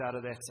out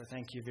of that, so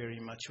thank you very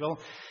much. Well,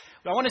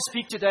 I want to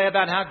speak today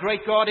about how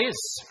great God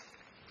is.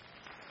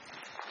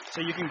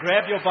 So you can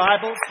grab your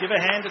Bibles, give a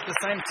hand at the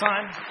same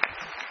time.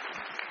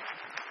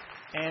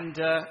 And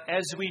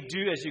as we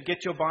do, as you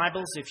get your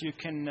Bibles, if you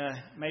can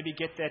maybe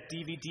get that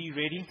DVD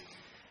ready.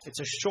 It's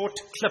a short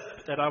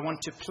clip that I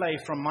want to play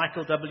from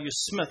Michael W.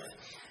 Smith.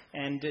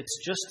 And it's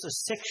just a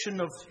section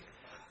of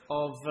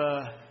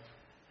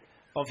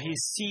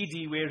his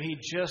CD where he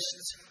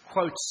just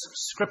quotes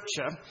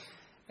Scripture.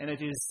 And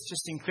it is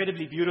just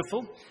incredibly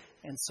beautiful.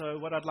 And so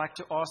what I'd like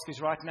to ask is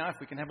right now, if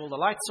we can have all the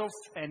lights off,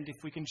 and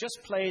if we can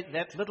just play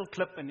that little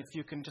clip, and if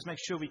you can just make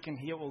sure we can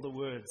hear all the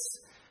words.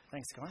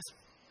 Thanks, guys.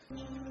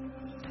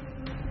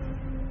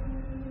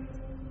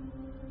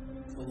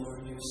 The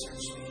Lord, you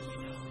search me,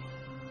 you know me.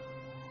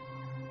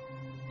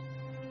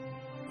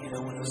 You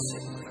know when I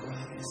sit and I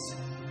rise.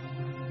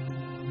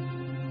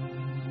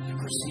 You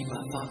perceive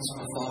my thoughts from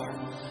afar.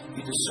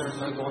 You discern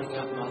my going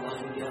up, my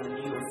lying down, and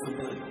you are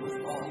familiar with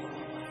all of my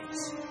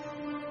ways.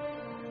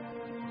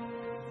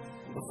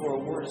 And before a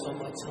word is on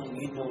my tongue,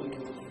 you know it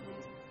completely.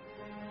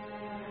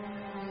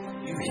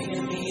 You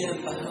hand me in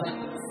behind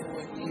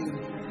before you.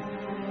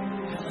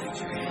 I laid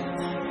your hand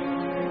on me.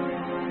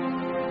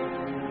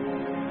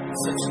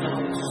 Such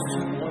knowledge is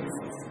too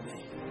wonderful for me,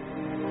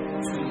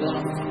 too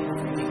lofty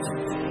for me to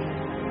attain.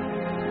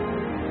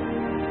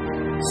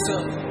 So,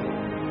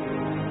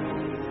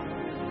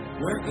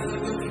 where can I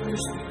go from your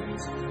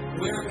spirit?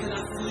 Where can I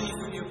flee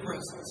from your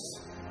presence?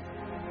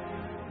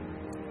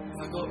 If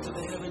I go up to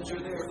the heavens, you're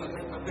there. If I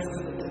make my bed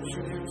in the depths,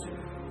 you're there too.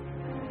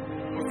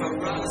 Or if I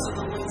rise in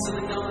the wings of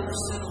the dawn or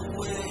settle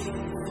away in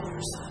the far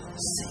side of the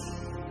sea,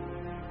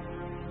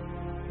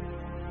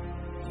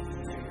 even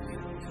there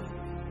you're going to come.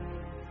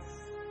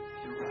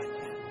 Your right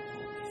hand will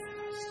hold me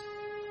fast.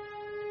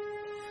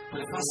 But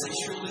if I say,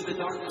 surely the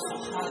darkness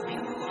will hide me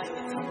and the light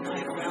will come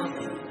night around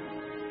me,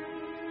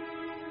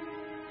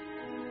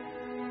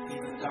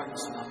 even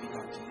darkness will not be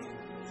dark to you.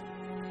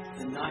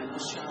 The night will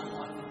shine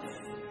like the day.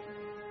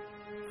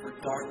 For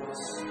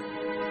darkness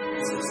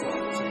is as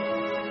light.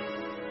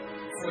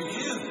 For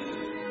you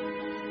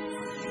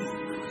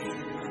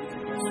created my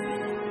inmost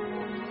being.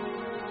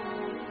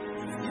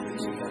 In the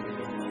image of God, your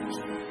mother's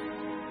womb.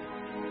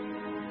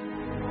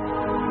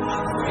 I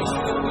praise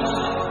you, O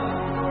God,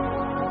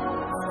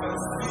 for a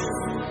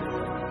fearful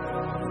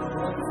and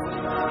wonderful.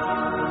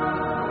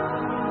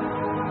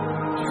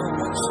 Your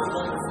works are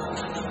wonderful, and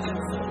I know them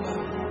full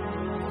well.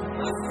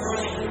 My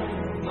frame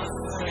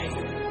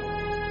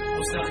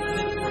was not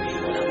fit for you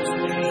when I was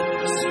made in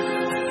the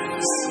secret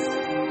place.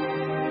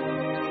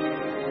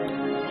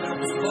 When I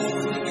was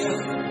woven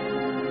together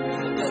in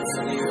the depths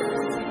of the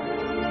earth,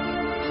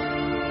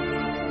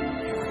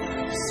 your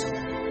eyes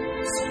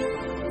see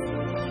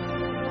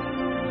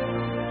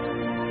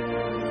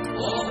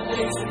all the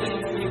days of day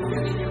for me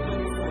were in your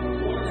book before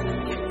born and in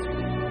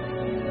captivity.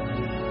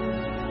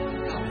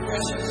 How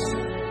precious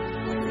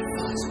are your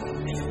thoughts about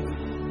me, O God.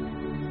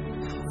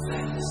 How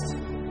vast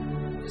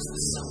is the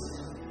sum.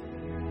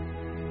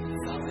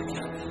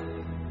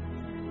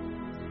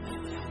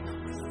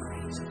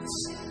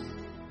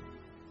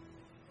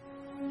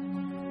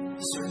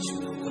 Search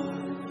me, O God,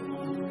 and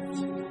Lord.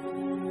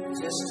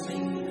 Test me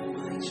in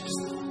my anxious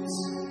thoughts,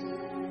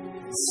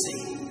 and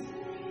see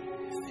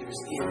if there is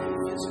any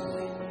physical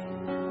in me.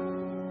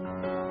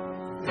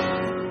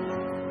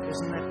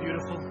 Isn't that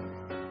beautiful?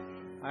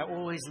 I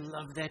always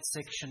love that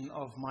section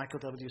of Michael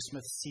W.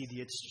 Smith's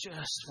CD. It's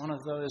just one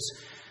of those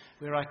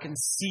where I can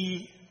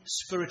see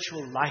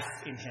spiritual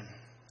life in him.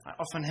 I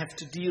often have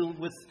to deal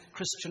with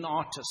Christian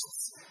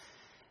artists.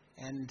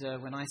 And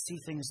when I see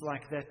things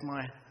like that,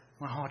 my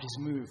heart is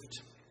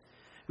moved.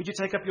 Would you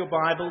take up your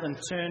Bible and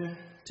turn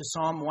to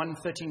Psalm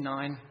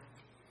 139?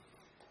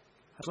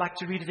 I'd like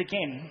to read it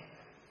again.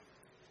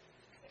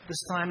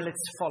 This time,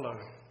 let's follow.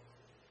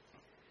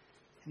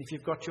 And if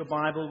you've got your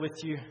Bible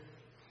with you,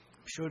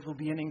 I'm sure it will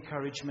be an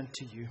encouragement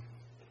to you.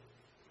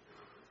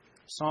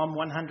 Psalm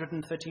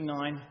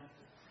 139,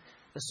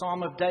 the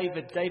Psalm of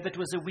David. David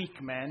was a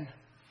weak man.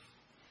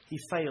 He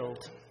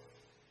failed.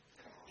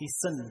 He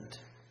sinned.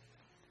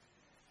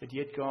 But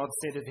yet God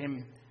said of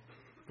him,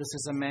 "This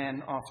is a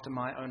man after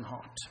my own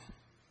heart."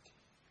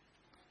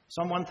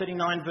 Psalm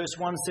 139 verse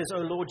 1 says, "O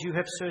Lord, you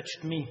have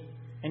searched me,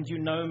 and you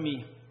know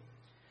me.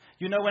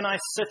 You know when I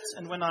sit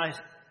and when I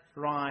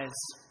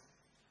rise.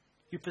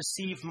 You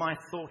perceive my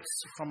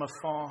thoughts from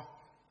afar.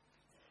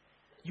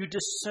 You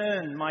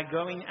discern my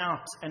going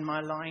out and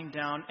my lying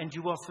down, and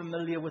you are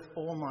familiar with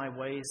all my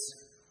ways.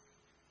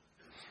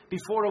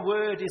 Before a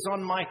word is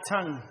on my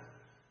tongue,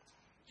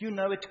 you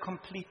know it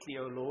completely,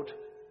 O Lord.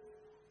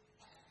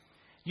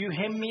 You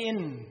hem me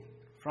in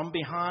from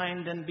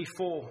behind and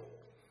before.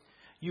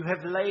 You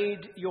have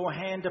laid your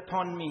hand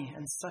upon me,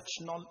 and such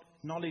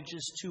knowledge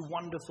is too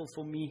wonderful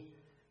for me,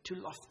 too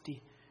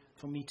lofty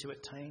for me to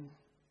attain.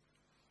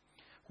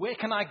 Where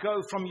can I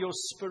go from your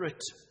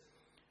spirit?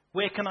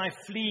 Where can I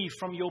flee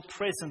from your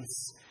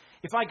presence?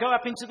 If I go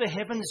up into the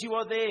heavens, you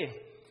are there.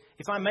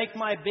 If I make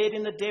my bed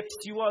in the depths,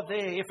 you are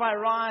there. If I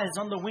rise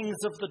on the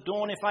wings of the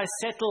dawn, if I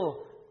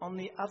settle on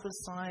the other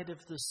side of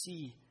the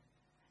sea,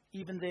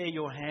 even there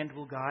your hand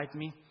will guide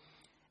me,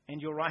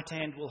 and your right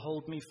hand will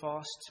hold me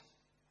fast.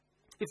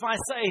 If I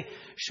say,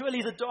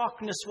 surely the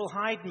darkness will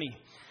hide me,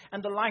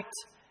 and the light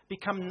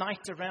become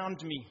night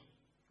around me,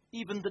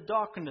 even the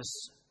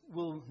darkness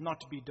will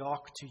not be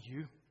dark to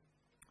you.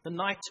 The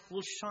night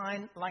will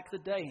shine like the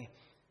day,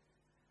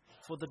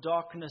 for the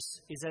darkness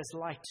is as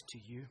light to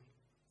you.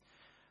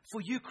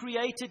 For you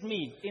created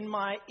me in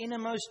my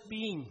innermost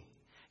being.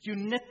 You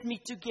knit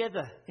me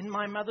together in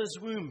my mother's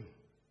womb.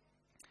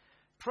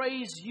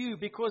 Praise you,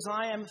 because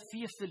I am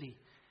fearfully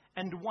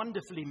and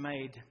wonderfully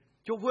made.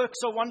 Your works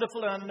are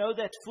wonderful, and I know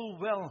that full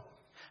well.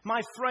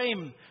 My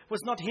frame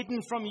was not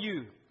hidden from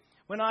you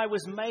when I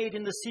was made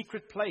in the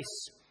secret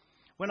place,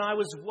 when I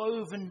was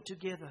woven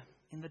together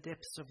in the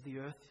depths of the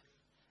earth.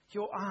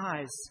 Your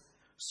eyes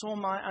saw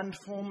my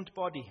unformed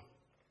body,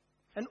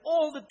 and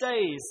all the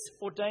days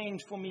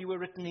ordained for me were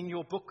written in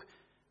your book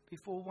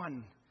before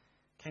one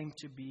came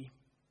to be.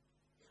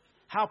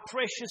 How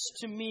precious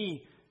to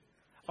me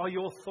are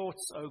your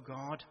thoughts, O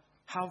God!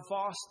 How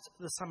vast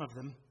the sum of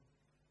them!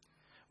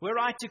 Were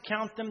I to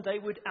count them, they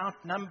would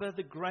outnumber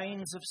the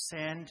grains of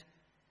sand.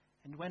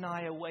 And when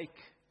I awake,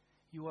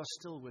 you are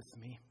still with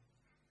me.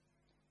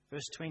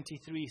 Verse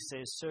 23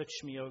 says, Search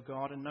me, O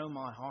God, and know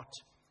my heart.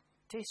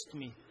 Test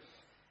me,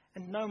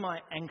 and know my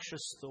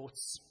anxious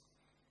thoughts.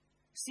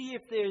 See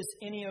if there is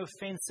any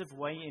offensive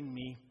way in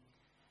me,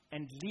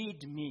 and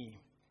lead me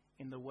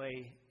in the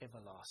way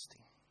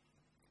everlasting.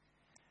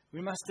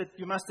 You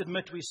must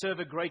admit we serve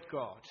a great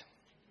God.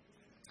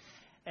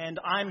 And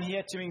I'm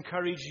here to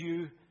encourage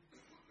you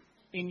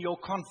in your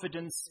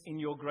confidence in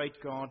your great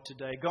God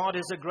today. God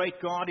is a great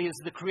God. He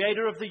is the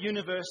creator of the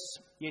universe,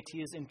 yet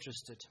He is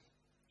interested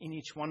in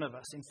each one of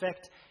us. In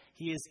fact,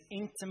 He is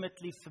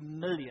intimately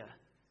familiar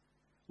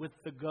with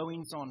the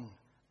goings-on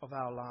of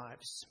our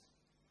lives.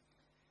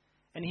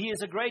 And He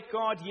is a great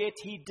God, yet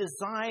He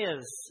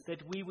desires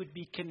that we would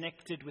be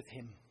connected with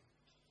Him.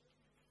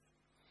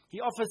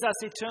 He offers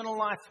us eternal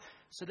life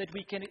so that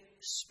we can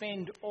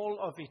spend all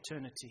of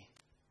eternity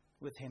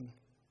with Him.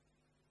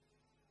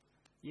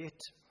 Yet,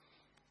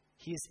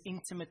 He is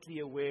intimately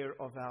aware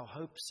of our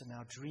hopes and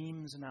our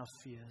dreams and our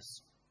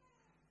fears.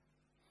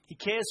 He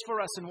cares for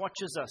us and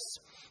watches us.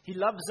 He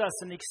loves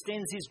us and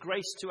extends His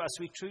grace to us.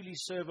 We truly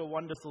serve a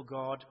wonderful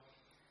God.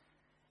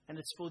 And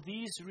it's for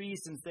these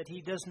reasons that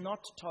He does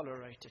not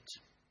tolerate it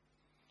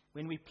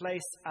when we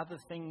place other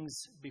things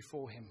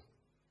before Him.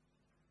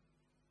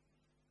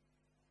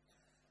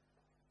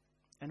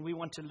 And we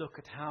want to look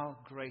at how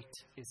great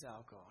is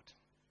our God.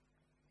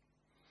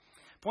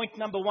 Point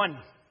number 1.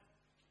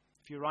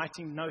 If you're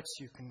writing notes,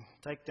 you can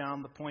take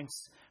down the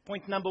points.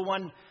 Point number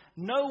 1,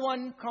 no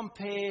one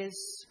compares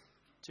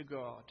to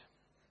God.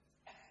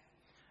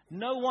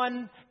 No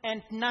one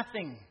and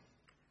nothing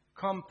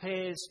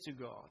compares to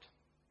God.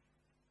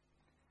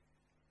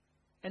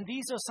 And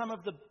these are some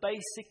of the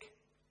basic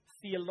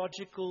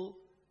theological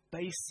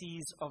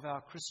bases of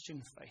our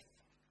Christian faith.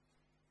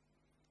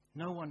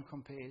 No one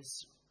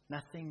compares,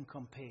 nothing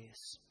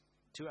compares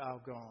to our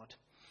God.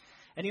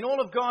 And in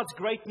all of God's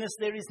greatness,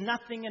 there is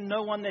nothing and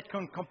no one that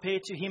can compare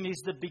to Him.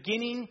 He's the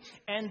beginning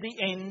and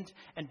the end,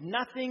 and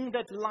nothing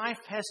that life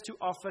has to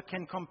offer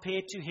can compare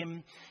to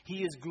Him.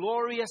 He is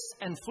glorious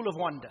and full of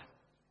wonder.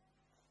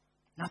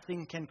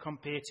 Nothing can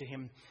compare to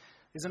Him.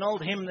 There's an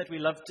old hymn that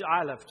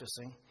I love to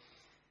sing.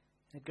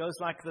 It goes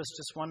like this,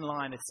 just one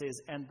line. It says,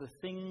 and the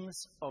things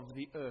of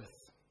the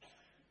earth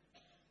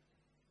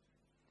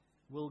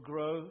will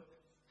grow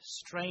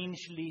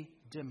strangely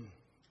dim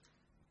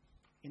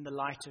in the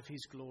light of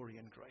His glory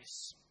and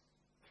grace.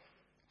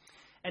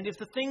 And if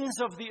the things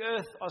of the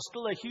earth are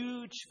still a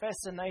huge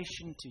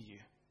fascination to you,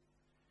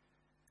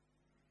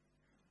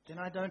 then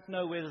I don't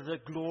know whether the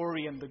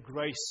glory and the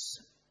grace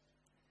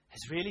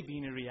has really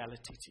been a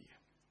reality to you.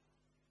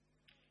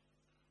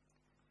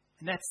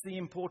 And that's the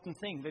important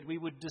thing, that we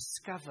would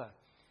discover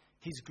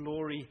His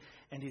glory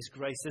and His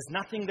grace.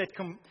 There's nothing that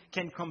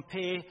can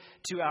compare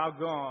to our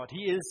God.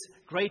 He is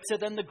greater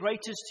than the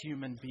greatest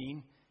human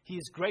being. He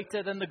is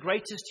greater than the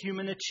greatest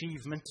human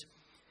achievement.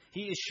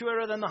 He is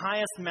surer than the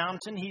highest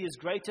mountain. He is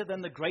greater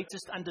than the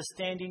greatest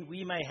understanding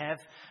we may have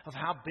of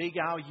how big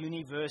our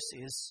universe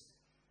is.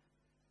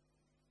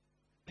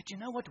 But you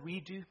know what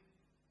we do?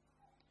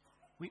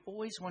 We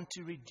always want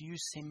to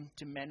reduce Him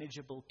to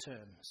manageable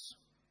terms.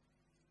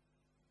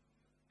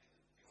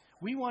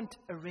 We want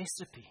a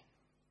recipe.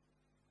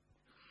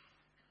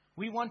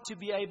 We want to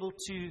be able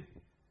to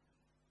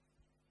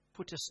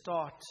put a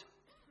start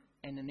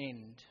and an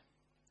end.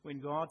 When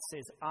God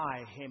says, I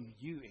hem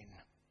you in,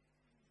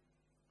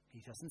 He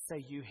doesn't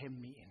say you hem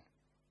me in.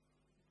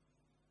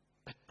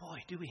 But boy,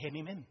 do we hem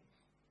Him in.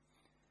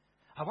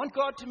 I want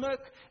God to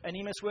work, and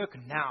He must work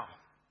now.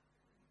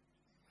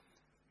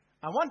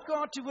 I want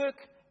God to work,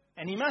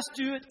 and He must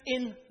do it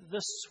in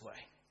this way.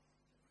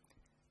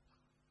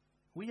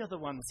 We are the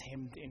ones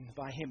hemmed in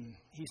by Him.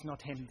 He's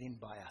not hemmed in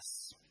by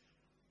us.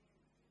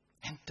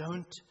 And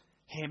don't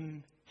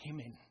hem Him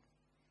in.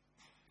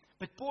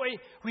 But boy,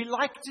 we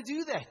like to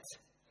do that.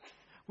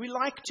 We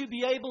like to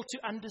be able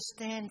to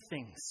understand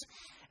things.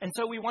 And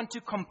so we want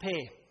to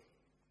compare.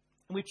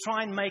 We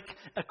try and make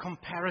a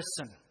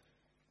comparison.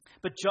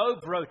 But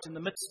Job wrote in the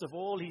midst of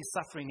all his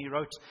suffering, he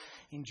wrote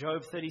in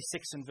Job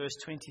 36 and verse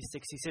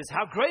 26, he says,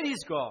 "How great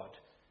is God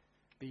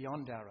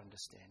beyond our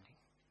understanding."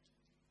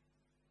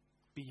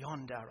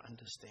 Beyond our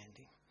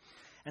understanding.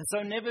 And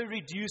so never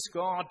reduce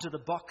God to the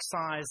box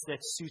size that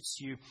suits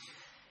you.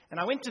 And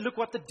I went to look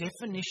what the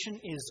definition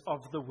is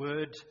of the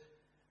word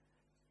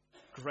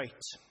great.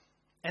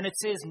 And it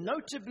says,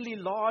 notably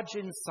large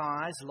in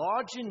size,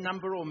 large in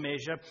number or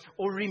measure,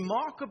 or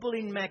remarkable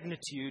in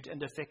magnitude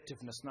and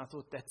effectiveness. And I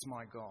thought, that's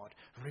my God.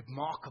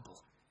 Remarkable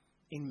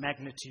in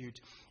magnitude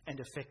and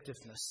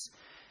effectiveness.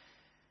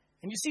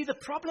 And you see, the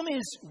problem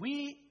is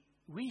we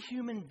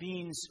human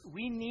beings,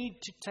 we need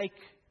to take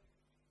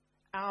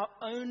our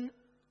own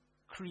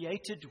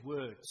created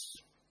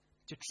words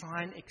to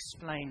try and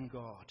explain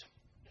God.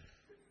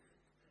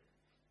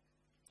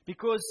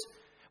 Because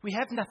we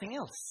have nothing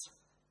else.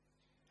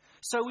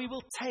 So we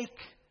will take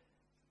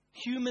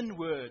human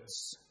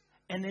words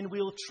and then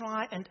we'll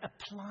try and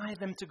apply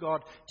them to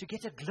God to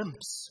get a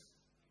glimpse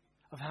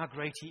of how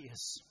great He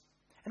is.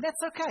 And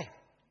that's okay.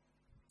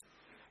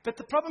 But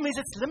the problem is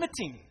it's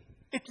limiting.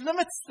 It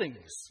limits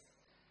things.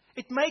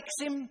 It makes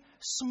Him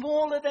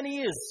smaller than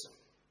He is.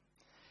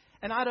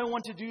 And I don't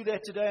want to do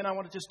that today, and I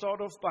wanted to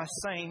start off by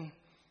saying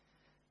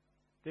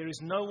there is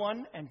no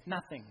one and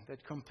nothing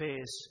that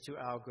compares to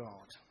our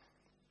God.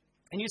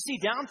 And you see,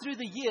 down through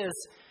the years,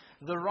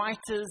 the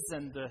writers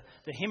and the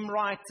hymn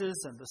writers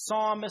and the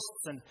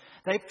psalmists, and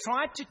they've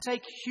tried to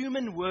take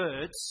human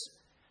words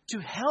to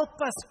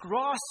help us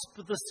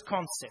grasp this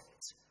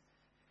concept.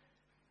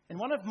 And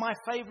one of my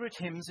favorite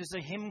hymns is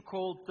a hymn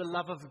called The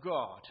Love of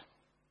God.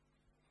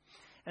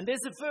 And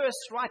there's a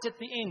verse right at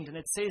the end, and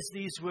it says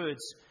these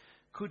words,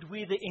 "Could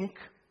we the ink,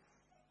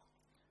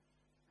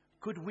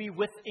 could we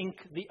with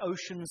ink the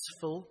oceans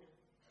fill?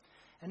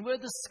 And were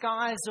the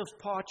skies of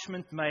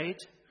parchment made,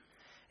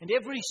 and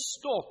every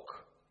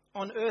stalk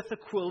on earth a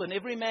quill, and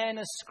every man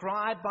a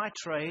scribe by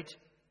trade,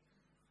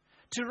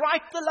 to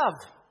write the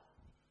love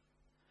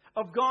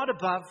of God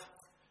above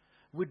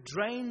would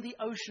drain the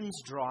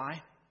oceans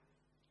dry,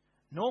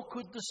 nor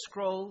could the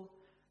scroll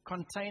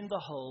contain the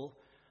whole,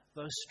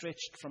 though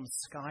stretched from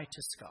sky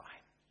to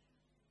sky."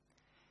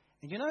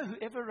 And you know,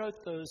 whoever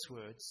wrote those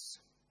words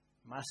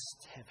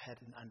must have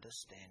had an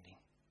understanding.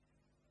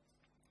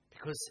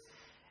 Because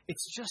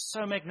it's just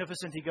so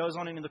magnificent. He goes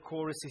on in the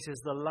chorus, he says,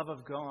 "The love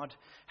of God,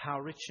 how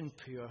rich and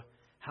pure,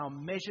 how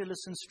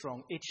measureless and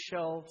strong, it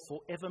shall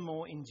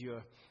forevermore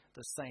endure,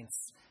 the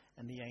saints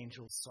and the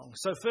angels' song."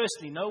 So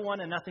firstly, no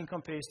one and nothing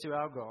compares to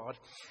our God.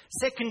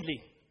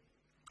 Secondly,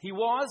 He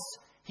was,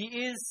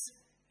 He is,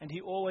 and He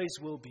always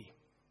will be.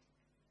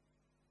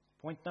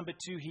 Point number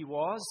 2, He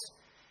was,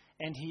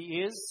 and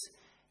He is,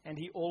 and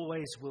He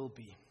always will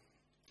be.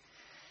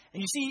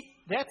 And you see,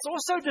 that's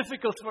also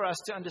difficult for us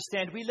to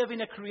understand. We live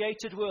in a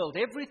created world.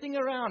 Everything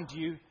around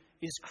you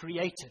is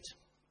created.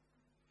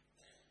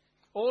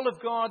 All of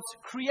God's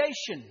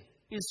creation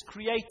is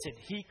created.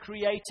 He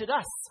created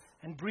us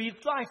and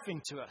breathed life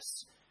into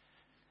us.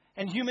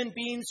 And human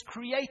beings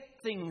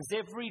create things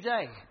every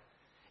day.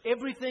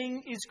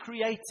 Everything is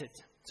created.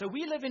 So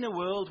we live in a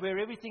world where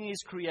everything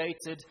is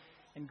created,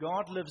 and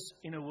God lives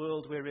in a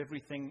world where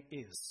everything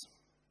is.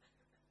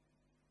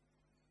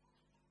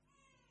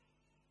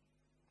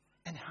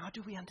 And how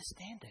do we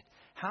understand it?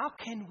 How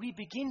can we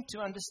begin to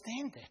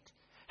understand that?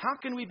 How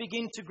can we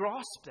begin to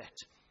grasp that?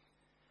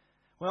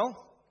 Well,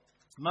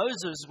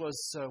 Moses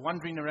was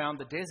wandering around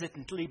the desert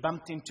until he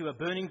bumped into a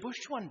burning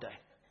bush one day.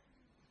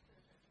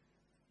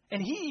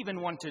 And he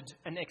even wanted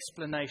an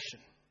explanation.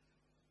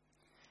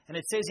 And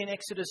it says in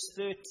Exodus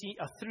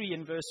 3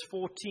 and verse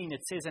 14,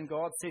 it says, "And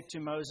God said to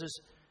Moses,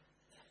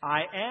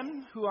 I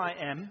am who I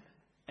am,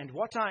 and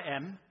what I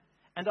am,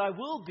 and I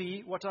will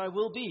be what I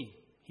will be.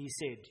 He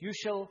said, you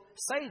shall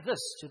say this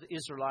to the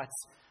Israelites,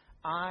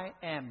 I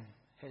am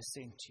has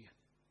sent you.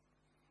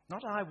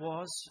 Not I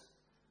was,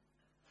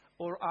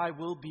 or I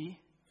will be,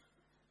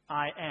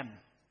 I am."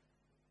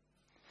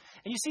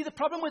 And you see, the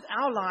problem with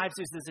our lives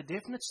is there's a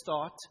definite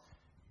start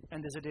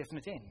and there's a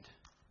definite end.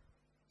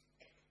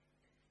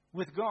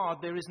 With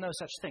God, there is no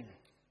such thing.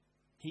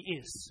 He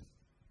is.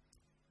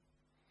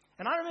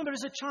 And I remember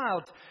as a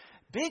child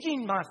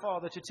begging my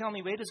father to tell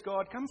me, where does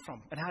God come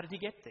from and how did He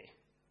get there?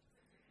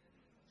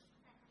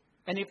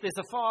 And if there's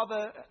a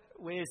father,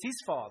 where's His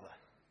father?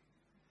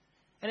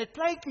 And it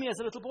plagued me as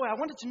a little boy. I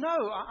wanted to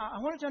know. I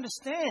wanted to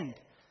understand.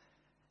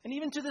 And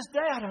even to this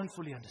day, I don't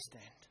fully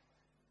understand.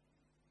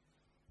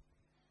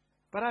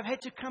 But I've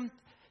had to come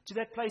to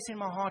that place in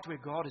my heart where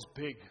God is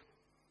big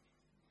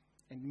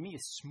and me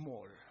is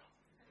small.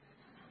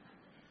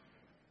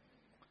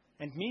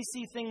 And me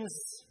see things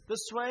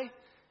this way,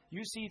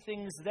 you see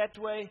things that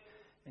way,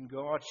 and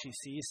God, she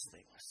sees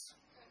things.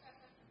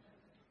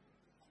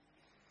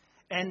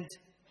 And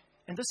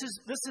this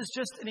is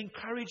just an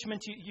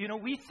encouragement. You know,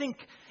 we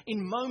think in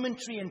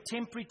momentary and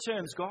temporary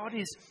terms. God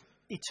is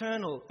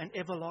eternal and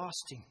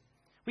everlasting.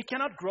 We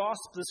cannot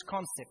grasp this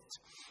concept.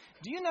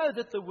 Do you know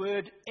that the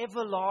word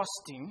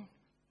everlasting,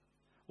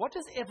 what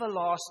does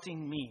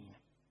everlasting mean?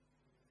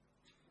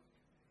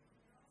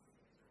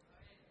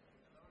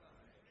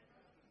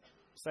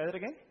 Say that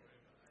again.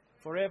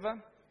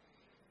 Forever.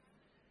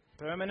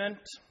 Permanent.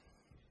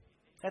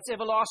 That's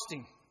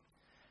everlasting.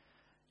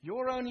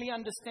 Your only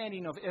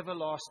understanding of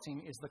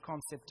everlasting is the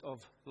concept of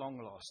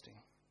long-lasting.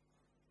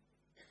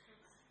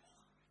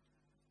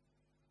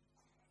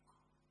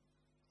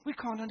 We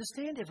can't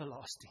understand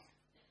everlasting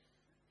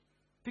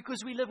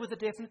because we live with a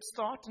definite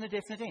start and a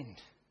definite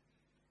end.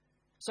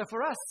 So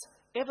for us,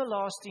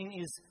 everlasting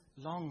is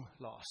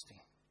long-lasting.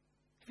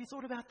 Have you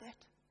thought about that?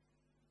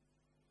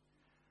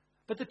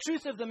 But the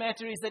truth of the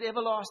matter is that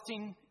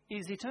everlasting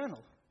is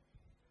eternal.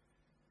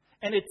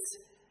 And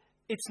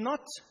it's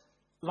not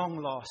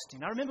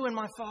long-lasting. I remember when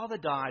my father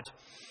died.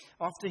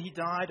 After he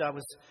died, I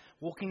was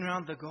walking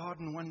around the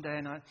garden one day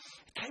and it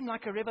came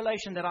like a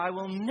revelation that I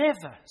will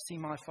never see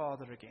my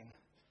father again.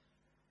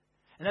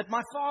 And that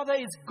my father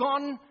is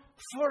gone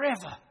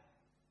forever.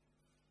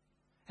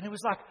 And it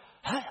was like,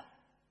 huh?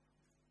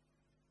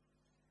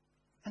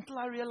 Until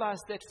I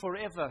realized that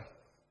forever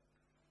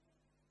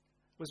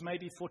was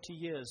maybe 40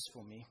 years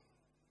for me.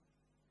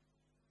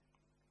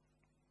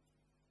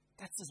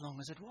 That's as long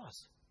as it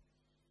was.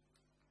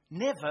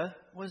 Never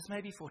was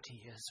maybe 40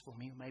 years for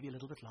me, maybe a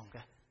little bit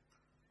longer.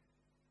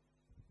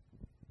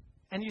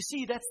 And you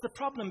see, that's the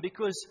problem,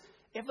 because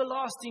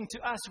everlasting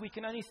to us, we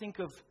can only think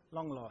of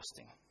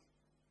long-lasting.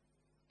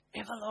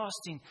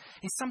 Everlasting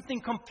is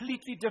something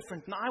completely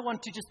different. And I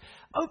want to just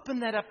open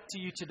that up to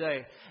you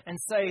today and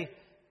say,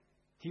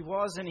 He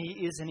was and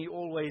He is and He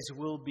always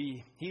will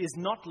be. He is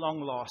not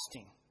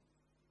long-lasting.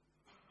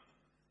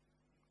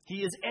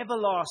 He is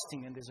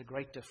everlasting, and there's a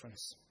great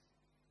difference.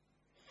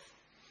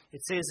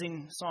 It says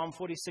in Psalm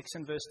 46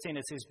 and verse 10,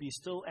 it says, be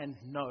still and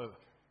know.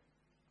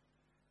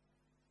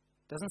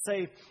 It doesn't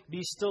say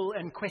be still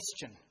and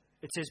question.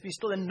 It says be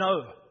still and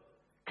know.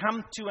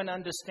 Come to an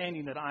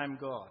understanding that I am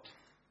God.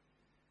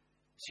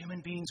 As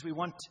human beings, we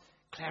want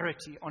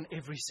clarity on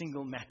every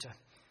single matter.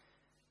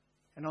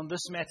 And on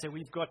this matter,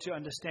 we've got to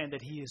understand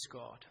that He is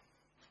God.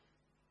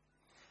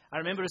 I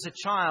remember as a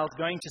child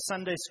going to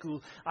Sunday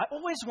school, I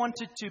always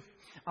wanted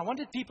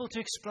people to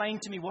explain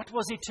to me what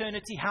was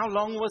eternity, how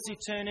long was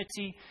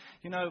eternity,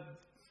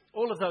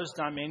 all of those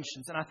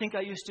dimensions. And I think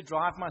I used to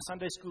drive my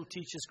Sunday school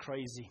teachers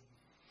crazy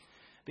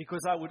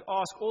because I would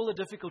ask all the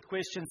difficult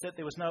questions that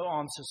there was no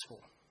answers for.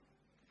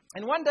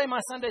 And one day my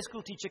Sunday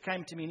school teacher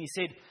came to me and he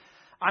said,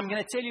 I'm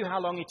going to tell you how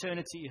long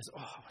eternity is. Oh,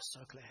 I was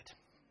so glad.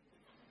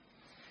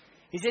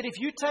 He said, if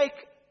you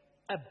take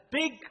a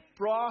big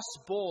brass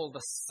ball the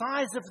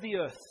size of the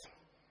earth,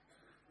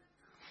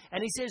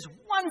 and he says,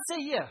 once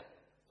a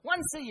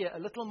year, a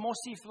little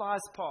mossy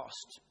flies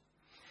past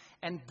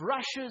and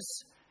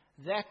brushes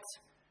that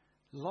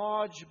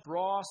large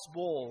brass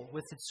ball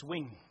with its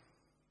wing.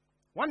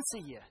 Once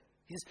a year.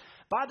 He says,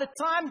 by the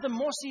time the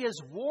mossy has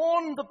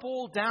worn the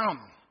ball down,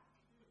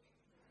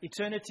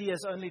 eternity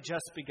has only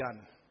just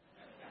begun.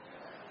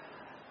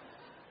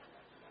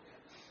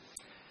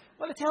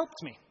 Well, it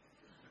helped me.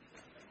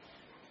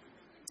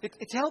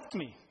 It helped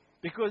me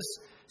because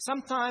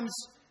sometimes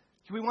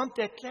we want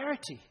that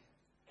clarity.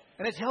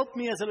 And it helped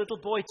me as a little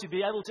boy to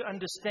be able to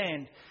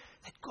understand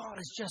that God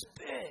is just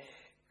big.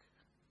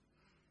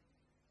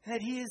 And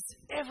that He is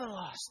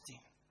everlasting.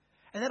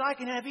 And that I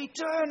can have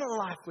eternal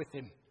life with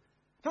Him.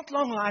 Not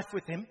long life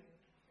with Him.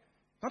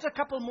 Not a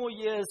couple more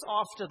years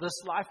after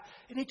this life.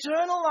 An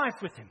eternal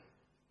life with Him.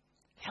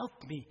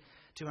 Help me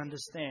to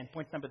understand.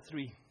 Point number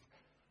 3.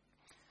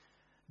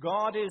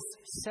 God is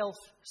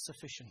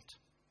self-sufficient.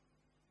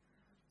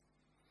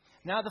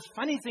 Now, the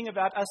funny thing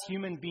about us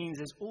human beings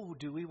is,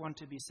 do we want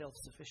to be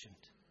self-sufficient?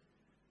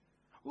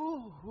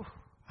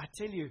 I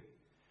tell you,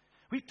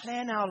 we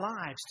plan our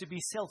lives to be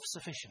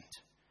self-sufficient.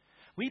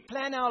 We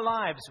plan our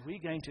lives, we're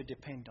going to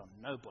depend on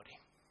nobody.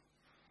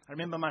 I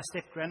remember my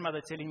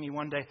step-grandmother telling me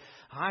one day,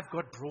 I've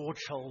got broad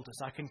shoulders,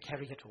 I can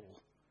carry it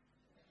all.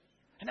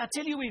 And I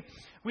tell you,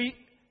 we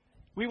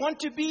want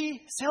to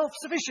be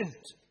self-sufficient.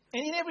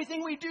 And in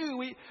everything we do,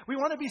 we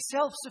want to be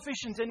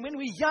self-sufficient. And when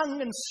we're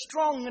young and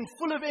strong and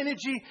full of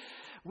energy,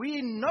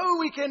 we know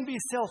we can be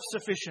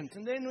self-sufficient.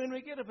 And then when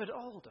we get a bit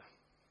older,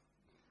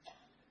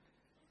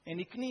 en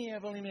die knieë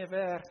wil nie meer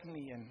werk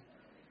nie, en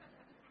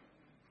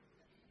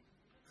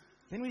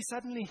then we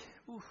suddenly,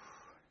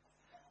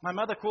 my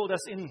mother called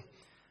us in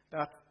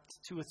about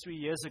 2 or 3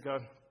 years ago,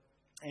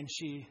 and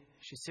she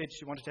said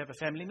she wanted to have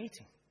a family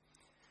meeting.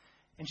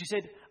 And she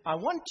said, I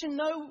want to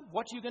know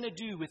what you're going to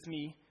do with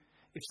me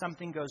if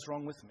something goes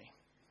wrong with me.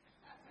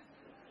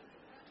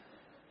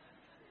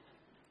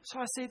 So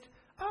I said,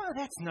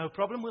 that's no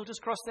problem. We'll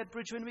just cross that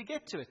bridge when we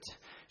get to it.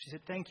 She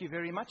said, thank you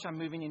very much. I'm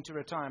moving into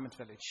retirement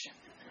village.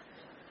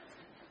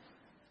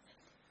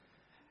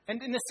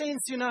 And in a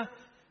sense,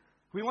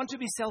 we want to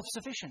be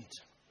self-sufficient.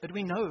 But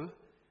we know,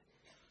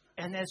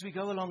 and as we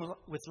go along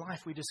with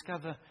life, we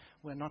discover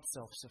we're not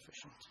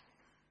self-sufficient.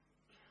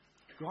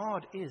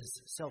 God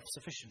is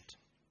self-sufficient.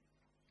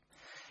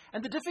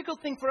 And the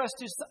difficult thing for us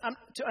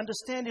to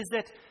understand is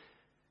that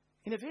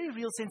in a very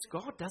real sense,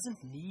 God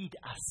doesn't need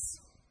us.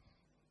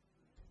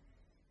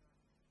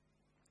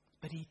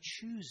 But He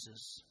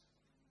chooses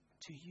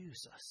to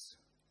use us.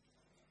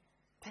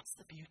 That's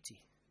the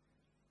beauty.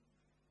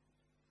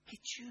 He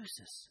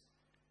chooses.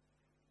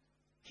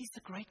 He's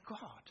the great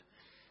God.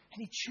 And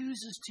He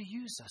chooses to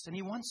use us. And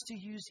He wants to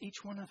use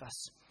each one of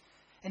us.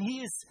 And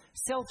He is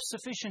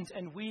self-sufficient.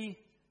 And we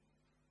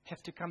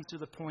have to come to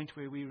the point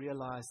where we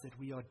realize that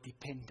we are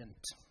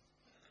dependent.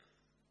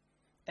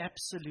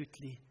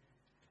 Absolutely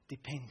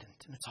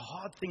dependent. And it's a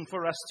hard thing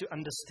for us to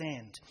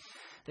understand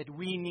that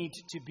we need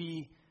to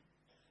be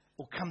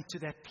or come to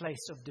that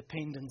place of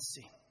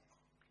dependency.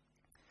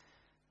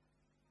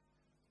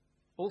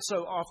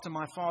 Also, after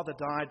my father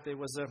died, there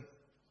was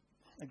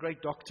a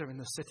great doctor in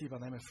the city by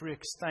the name of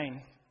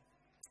Roebert.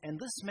 And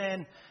this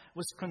man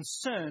was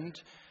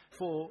concerned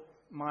for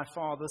my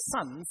father's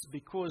sons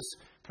because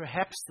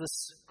perhaps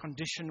this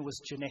condition was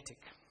genetic.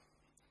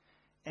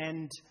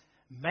 And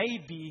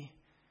maybe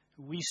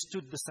we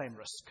stood the same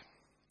risk.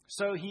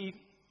 So he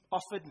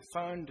offered,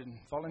 phoned and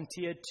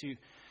volunteered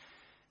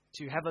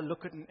to have a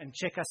look at and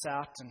check us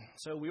out. And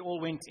so we all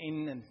went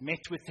in and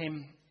met with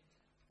him.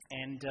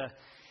 And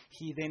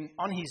he then,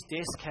 on his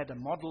desk, had a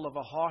model of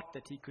a heart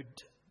that he could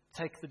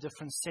take the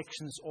different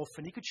sections off.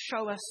 And he could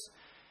show us,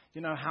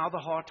 how the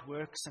heart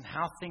works and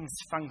how things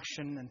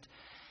function.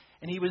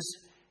 And he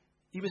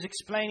was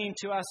explaining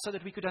to us so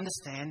that we could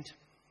understand.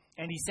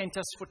 And he sent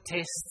us for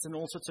tests and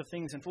all sorts of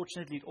things.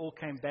 Unfortunately, it all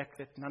came back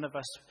that none of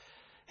us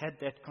had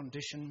that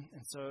condition.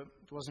 And so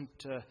it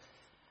wasn't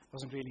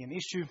really an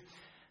issue.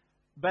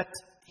 But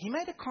he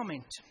made a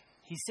comment.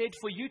 He said,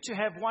 for you to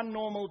have one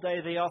normal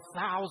day, there are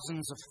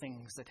thousands of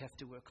things that have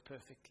to work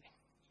perfectly.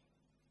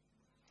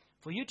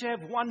 For you to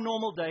have one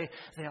normal day,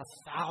 there are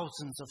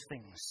thousands of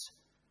things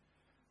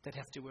that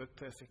have to work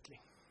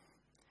perfectly.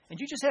 And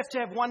you just have to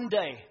have one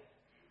day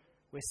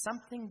where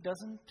something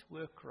doesn't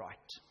work right.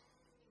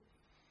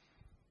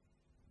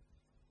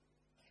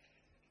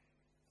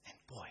 And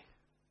boy,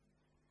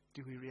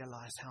 do we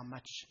realize how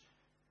much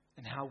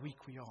and how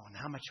weak we are and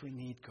how much we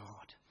need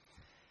God.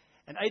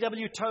 And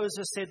A.W.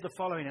 Tozer said the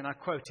following, and I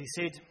quote, he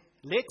said,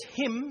 let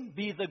Him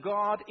be the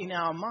God in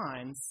our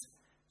minds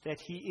that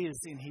He is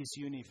in His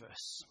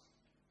universe.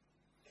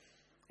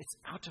 It's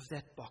out of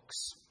that box.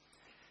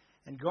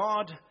 And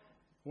God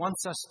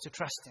wants us to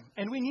trust Him.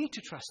 And we need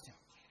to trust Him.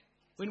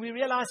 When we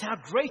realize how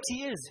great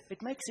He is,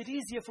 it makes it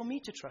easier for me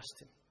to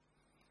trust Him.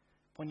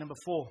 Point number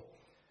 4.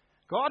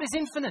 God is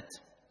infinite.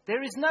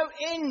 There is no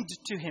end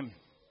to Him.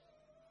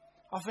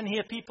 Often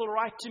hear people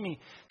write to me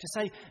to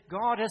say,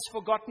 God has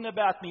forgotten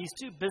about me. He's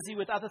too busy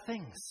with other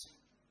things.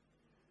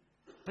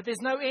 But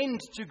there's no end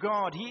to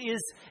God. He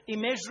is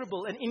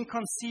immeasurable and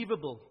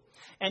inconceivable.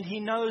 And He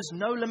knows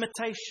no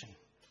limitation.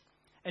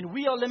 And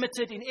we are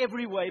limited in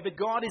every way, but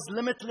God is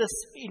limitless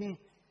in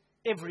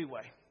every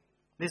way.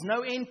 There's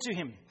no end to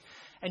Him.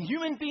 And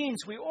human beings,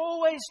 we're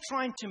always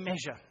trying to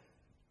measure.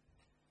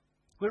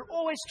 We're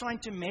always trying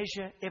to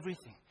measure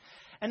everything.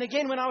 And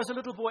again, when I was a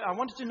little boy, I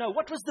wanted to know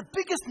what was the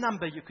biggest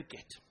number you could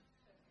get.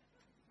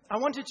 I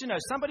wanted to know.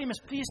 Somebody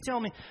must please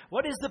tell me,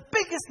 what is the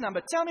biggest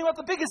number? Tell me what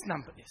the biggest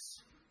number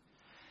is.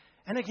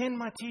 And again,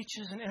 my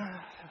teachers, and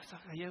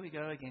here we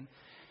go again.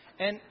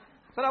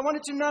 But I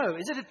wanted to know,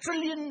 is it a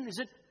trillion?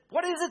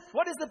 What is it?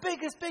 What is the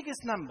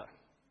biggest number?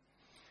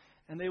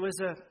 And there was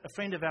a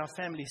friend of our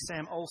family,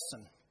 Sam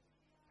Olsen.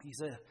 He's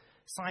a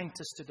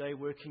scientist today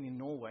working in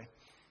Norway.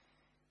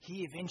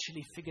 He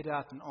eventually figured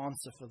out an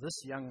answer for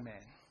this young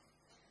man.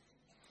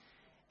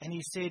 And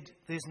he said,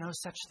 there's no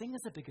such thing as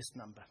the biggest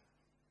number.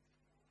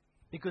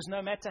 Because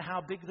no matter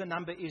how big the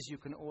number is, you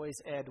can always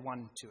add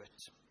one to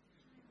it.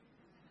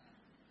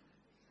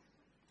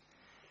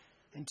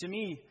 And to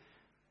me,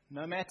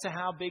 no matter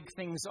how big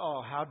things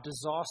are, how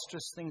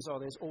disastrous things are,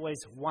 there's always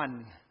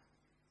one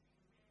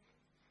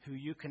who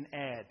you can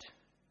add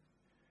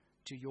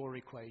to your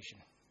equation.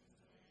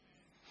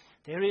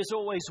 There is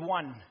always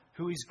one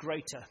who is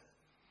greater.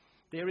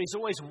 There is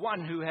always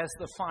one who has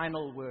the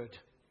final word.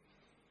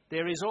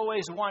 There is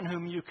always one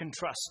whom you can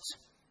trust.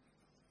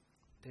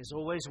 There's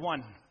always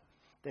one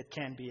that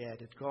can be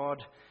added.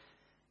 God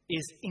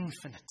is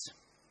infinite.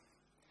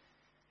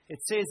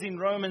 It says in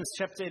Romans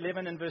chapter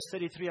 11 and verse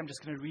 33, I'm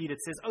just going to read.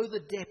 It says, oh,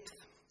 the depth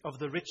of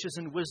the riches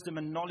and wisdom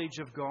and knowledge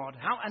of God.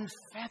 How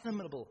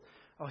unfathomable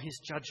are His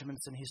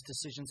judgments and His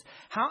decisions.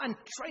 How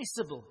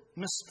untraceable,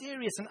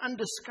 mysterious and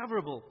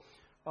undiscoverable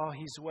are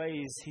His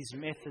ways, His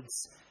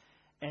methods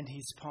and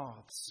His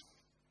paths.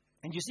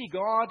 And you see,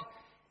 God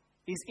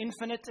is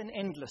infinite and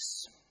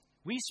endless.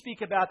 We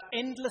speak about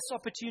endless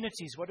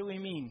opportunities. What do we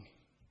mean?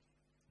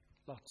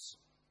 Lots.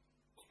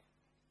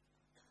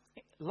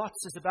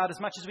 Lots is about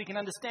as much as we can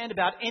understand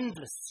about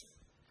endless.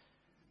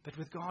 But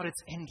with God,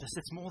 it's endless.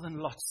 It's more than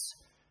lots.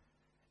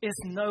 There's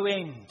no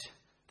end.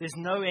 There's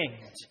no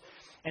end.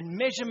 And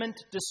measurement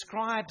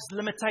describes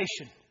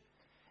limitation.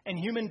 And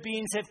human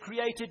beings have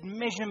created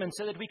measurement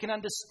so that we can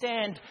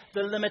understand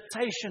the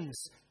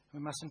limitations. We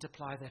mustn't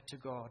apply that to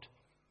God.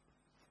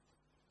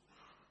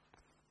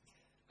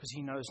 Because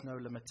He knows no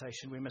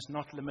limitation. We must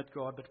not limit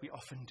God, but we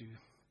often do.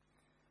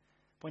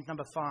 Point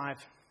number 5.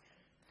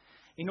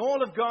 In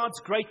all of God's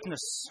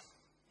greatness,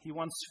 He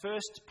wants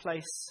first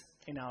place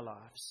in our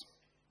lives.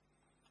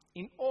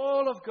 In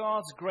all of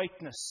God's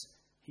greatness,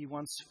 He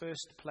wants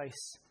first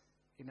place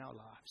in our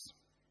lives.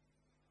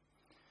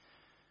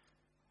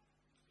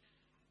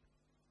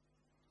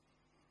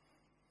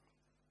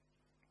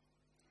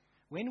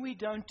 When we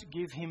don't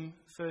give Him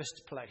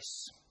first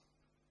place,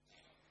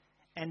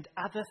 and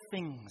other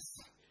things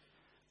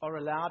are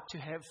allowed to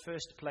have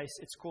first place,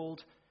 it's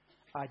called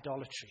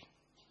idolatry.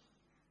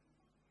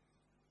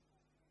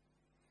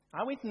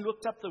 I went and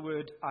looked up the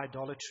word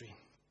idolatry.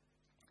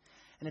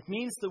 And it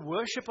means the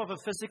worship of a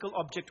physical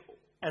object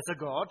as a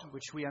god,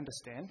 which we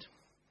understand.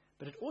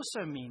 But it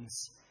also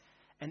means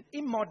an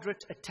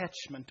immoderate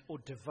attachment or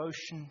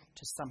devotion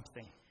to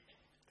something.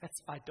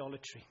 That's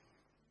idolatry.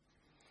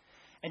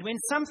 And when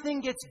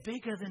something gets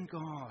bigger than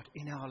God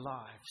in our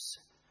lives,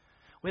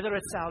 whether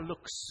it's our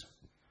looks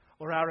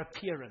or our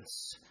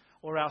appearance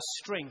or our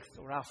strength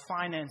or our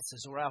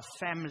finances or our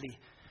family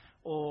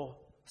or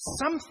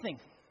something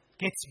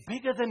gets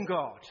bigger than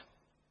God,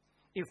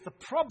 if the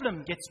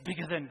problem gets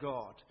bigger than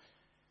God,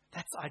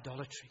 that's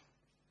idolatry.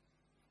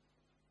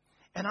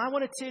 And I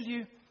want to tell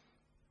you,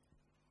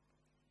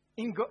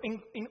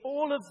 in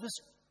all of this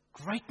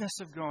greatness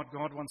of God,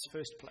 God wants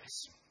first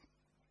place.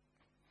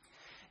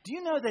 Do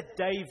you know that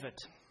David,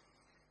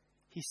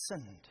 he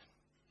sinned?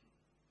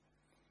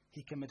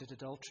 He committed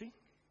adultery.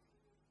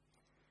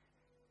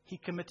 He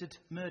committed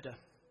murder.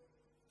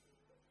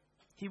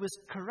 He was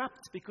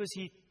corrupt because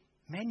he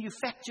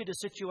manufactured a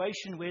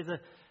situation where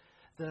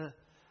the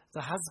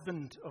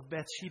husband of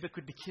Bathsheba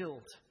could be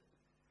killed.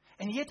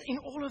 And yet in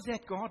all of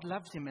that, God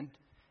loved him.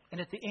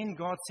 And at the end,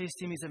 God says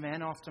to him, he's a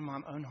man after my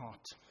own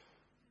heart.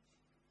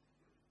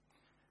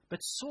 But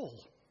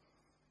Saul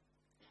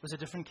was a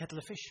different kettle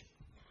of fish.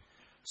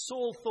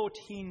 Saul thought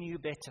he knew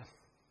better.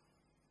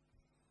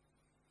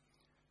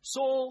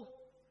 Saul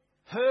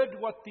heard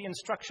what the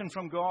instruction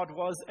from God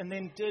was and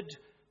then did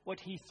what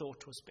he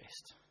thought was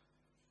best.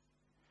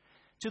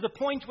 To the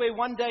point where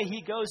one day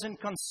he goes and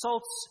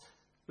consults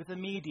with a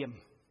medium.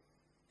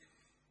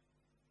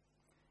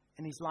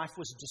 And his life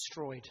was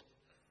destroyed.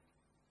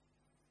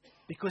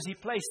 Because he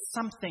placed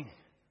something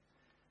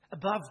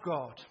above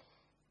God.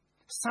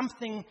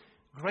 Something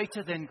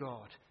greater than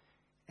God.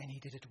 And he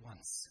did it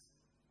once.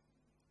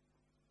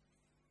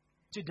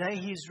 Today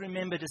he is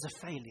remembered as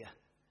a failure.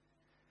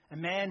 A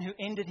man who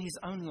ended his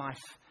own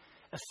life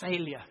a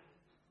failure.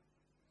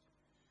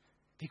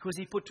 Because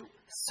he put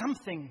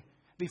something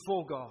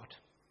before God.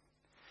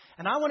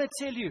 And I want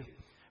to tell you,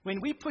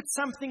 when we put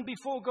something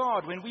before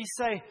God, when we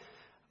say,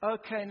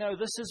 okay, no,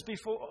 this is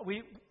before,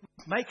 we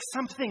make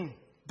something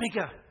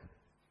bigger,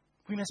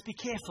 we must be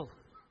careful.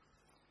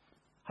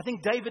 I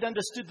think David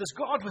understood this.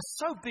 God was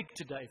so big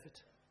to David.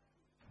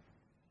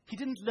 He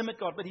didn't limit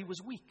God, but he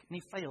was weak and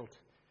he failed.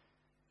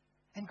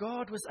 And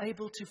God was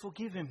able to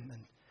forgive him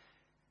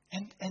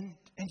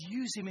and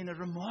use him in a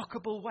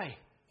remarkable way.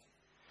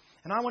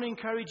 And I want to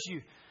encourage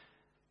you,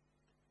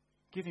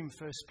 give him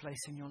first place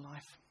in your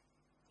life.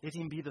 Let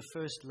him be the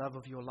first love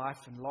of your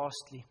life. And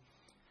lastly,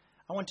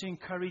 I want to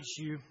encourage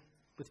you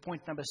with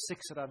point number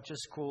 6 that I've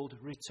just called,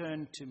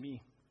 return to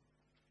me.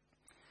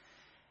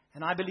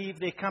 And I believe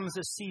there comes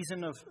a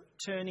season of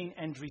turning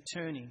and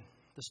returning.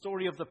 The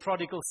story of the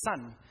prodigal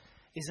son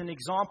is an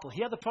example.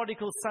 Here the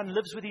prodigal son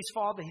lives with his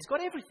father. He's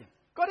got everything.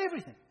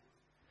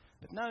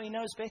 But no, he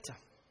knows better.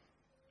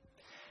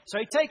 So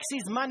he takes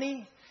his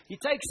money, he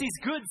takes his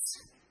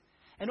goods,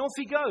 and off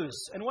he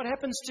goes. And what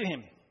happens to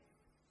him?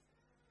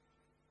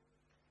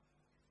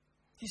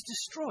 He's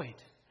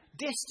destroyed,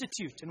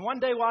 destitute. And one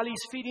day while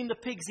he's feeding the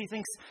pigs, he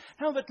thinks,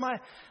 no, but my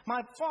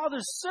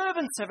father's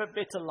servants have a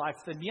better life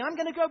than me. I'm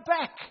going to go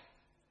back.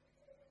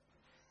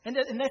 And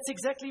that's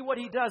exactly what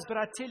he does. But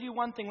I tell you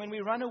one thing, when we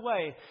run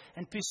away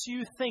and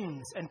pursue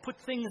things and put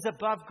things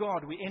above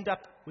God, we end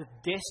up with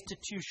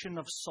destitution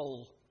of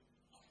soul.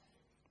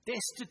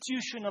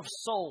 Destitution of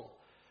soul.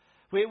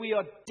 Where we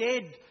are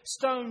dead,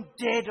 stone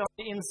dead on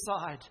the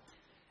inside.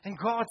 And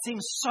God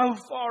seems so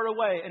far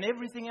away and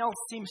everything else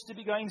seems to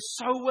be going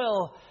so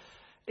well.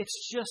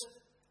 It's just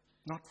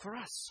not for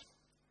us.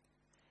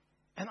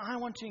 And I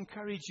want to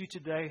encourage you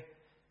today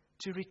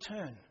to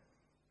return.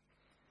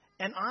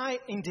 And I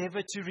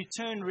endeavor to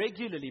return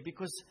regularly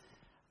because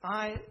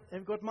I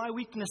have got my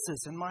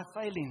weaknesses and my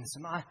failings.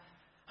 And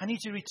I need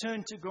to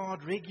return to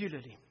God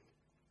regularly.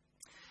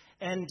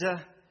 And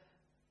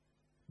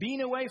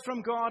being away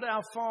from God,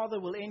 our Father,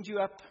 will end you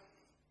up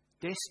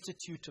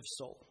destitute of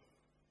soul.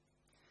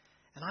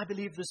 And I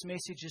believe this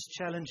message is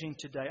challenging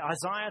today.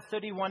 Isaiah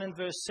 31 and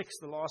verse 6,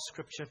 the last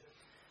scripture.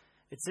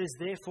 It says,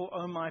 therefore,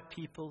 O my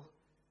people,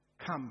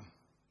 come,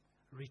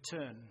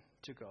 return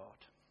to God.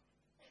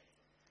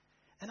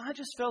 And I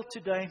just felt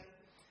today,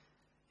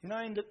 in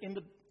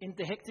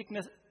the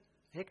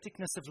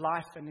hecticness of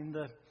life and in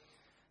the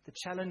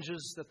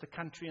challenges that the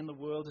country and the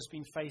world has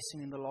been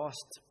facing in the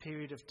last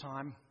period of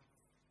time,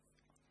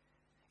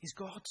 is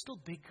God still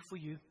big for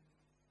you?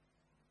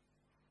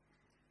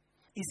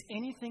 Is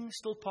anything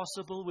still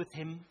possible with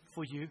Him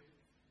for you?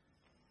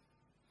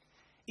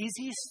 Is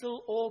He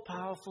still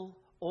all-powerful,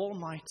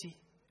 almighty?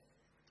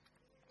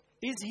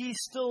 Is He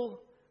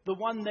still the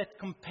one that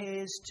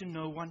compares to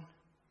no one?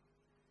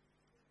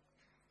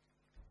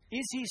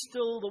 Is He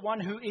still the one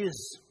who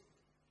is?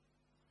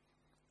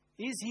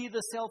 Is He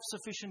the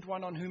self-sufficient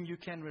one on whom you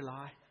can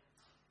rely?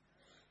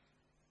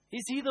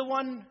 Is He the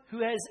one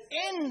who has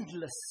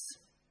endless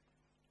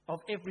of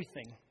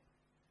everything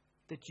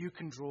that you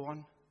can draw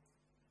on?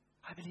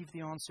 I believe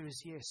the answer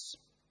is yes.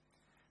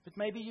 But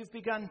maybe you've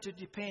begun to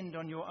depend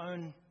on your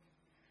own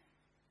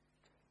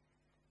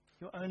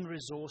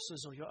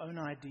resources or your own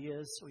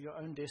ideas or your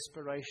own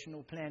desperation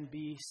or plan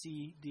B,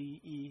 C, D,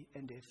 E,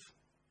 and F.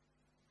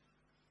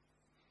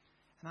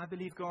 And I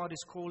believe God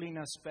is calling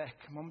us back.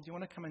 Mom, do you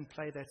want to come and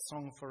play that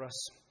song for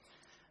us?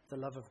 The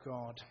love of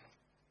God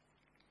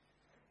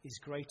is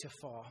greater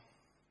far.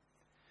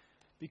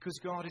 Because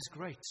God is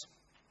great.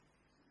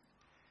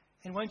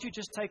 And won't you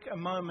just take a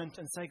moment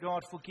and say,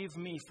 God, forgive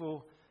me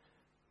for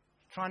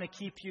trying to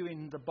keep you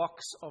in the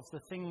box of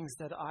the things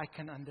that I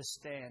can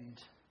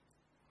understand.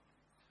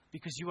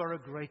 Because you are a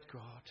great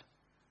God.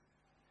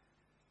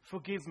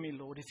 Forgive me,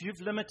 Lord. If you've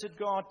limited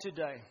God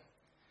today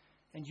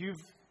and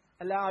you've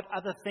allowed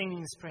other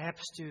things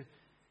perhaps to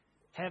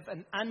have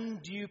an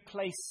undue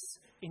place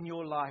in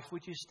your life,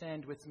 would you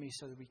stand with me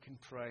so that we can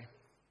pray?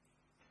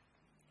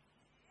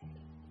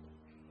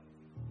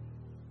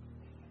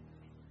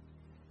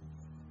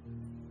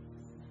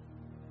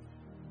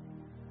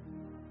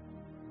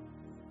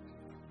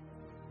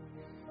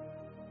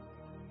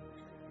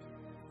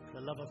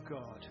 The love of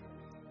God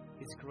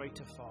is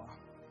greater far.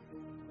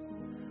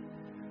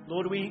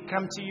 Lord, we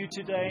come to you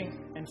today,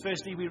 and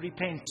firstly we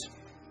repent.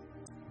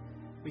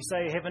 We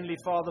say, Heavenly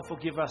Father,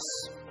 forgive us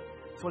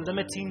for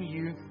limiting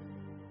you,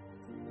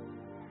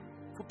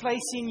 for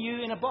placing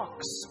you in a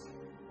box,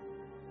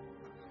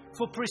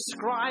 for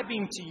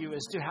prescribing to you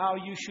as to how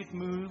you should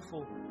move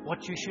or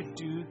what you should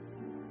do.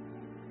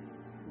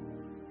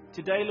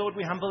 Today, Lord,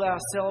 we humble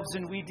ourselves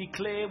and we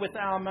declare with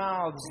our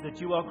mouths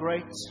that you are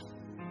great,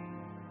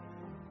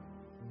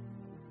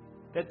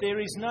 that there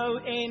is no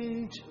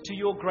end to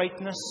your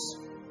greatness,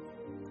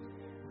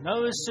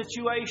 no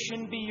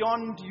situation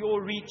beyond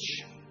your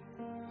reach,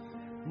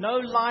 no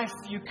life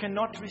you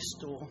cannot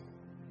restore.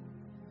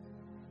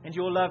 And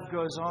your love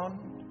goes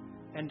on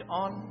and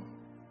on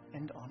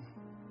and on.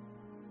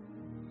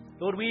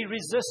 Lord, we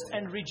resist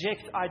and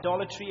reject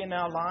idolatry in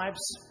our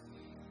lives,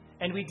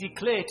 and we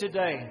declare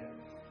today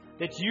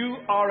that you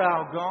are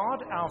our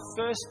God, our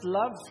first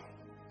love,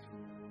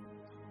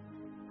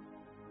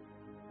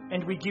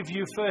 and we give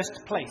you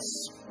first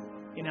place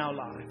in our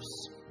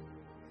lives.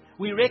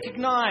 We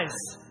recognize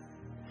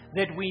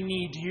that we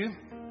need you,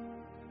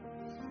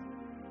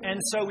 and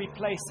so we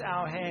place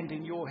our hand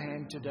in your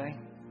hand today.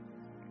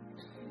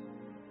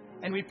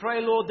 And we pray,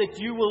 Lord, that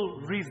you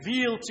will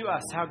reveal to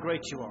us how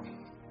great you are.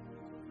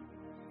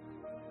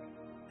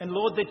 And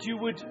Lord, that you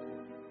would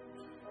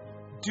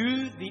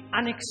do the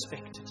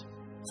unexpected.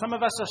 Some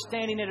of us are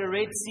standing at a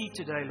Red Sea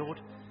today, Lord.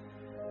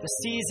 The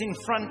sea is in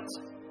front,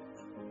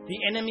 the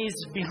enemy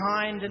is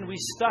behind, and we're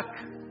stuck.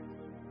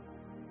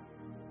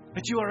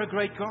 But you are a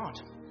great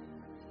God.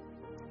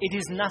 It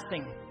is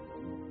nothing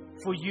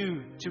for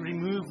you to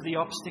remove the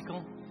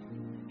obstacle.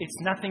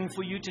 It's nothing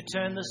for you to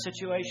turn the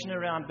situation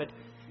around, but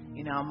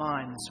in our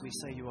minds we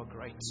say you are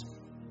great.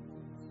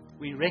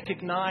 We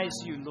recognize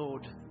you,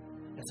 Lord,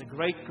 as a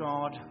great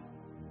God,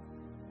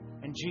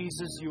 and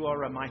Jesus, you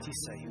are a mighty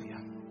Savior.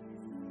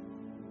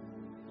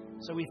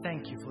 So we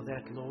thank you for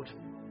that, Lord.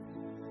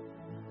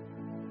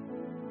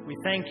 We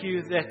thank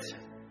you that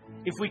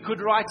if we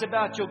could write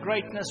about your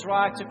greatness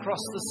right across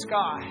the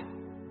sky,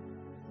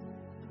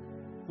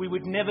 we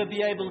would never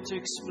be able to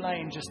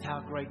explain just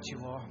how great you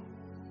are.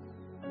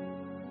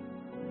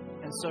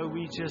 And so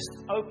we just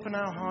open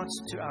our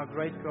hearts to our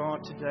great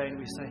God today, and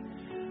we say,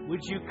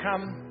 would you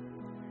come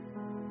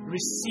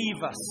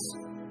receive us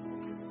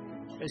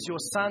as your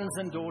sons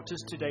and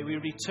daughters today? We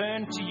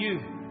return to you.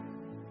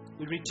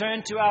 We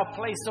return to our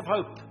place of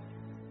hope.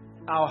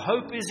 Our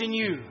hope is in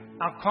you.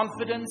 Our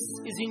confidence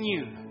is in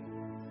you.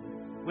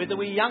 Whether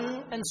we're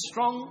young and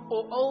strong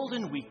or old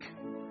and weak,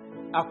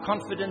 our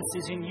confidence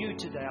is in you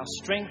today. Our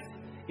strength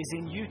is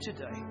in you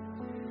today.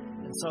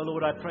 And so,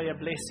 Lord, I pray a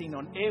blessing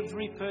on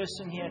every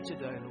person here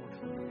today,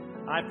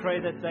 Lord. I pray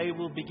that they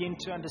will begin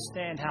to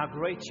understand how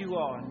great you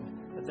are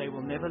and that they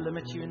will never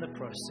limit you in the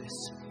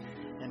process.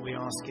 And we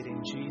ask it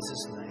in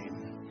Jesus' name.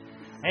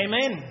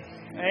 Amen.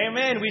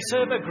 Amen. We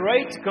serve a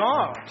great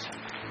God.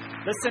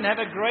 Listen, have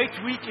a great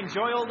week.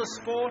 Enjoy all the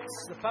sports,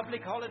 the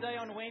public holiday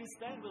on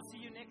Wednesday, and we'll see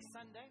you next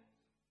Sunday.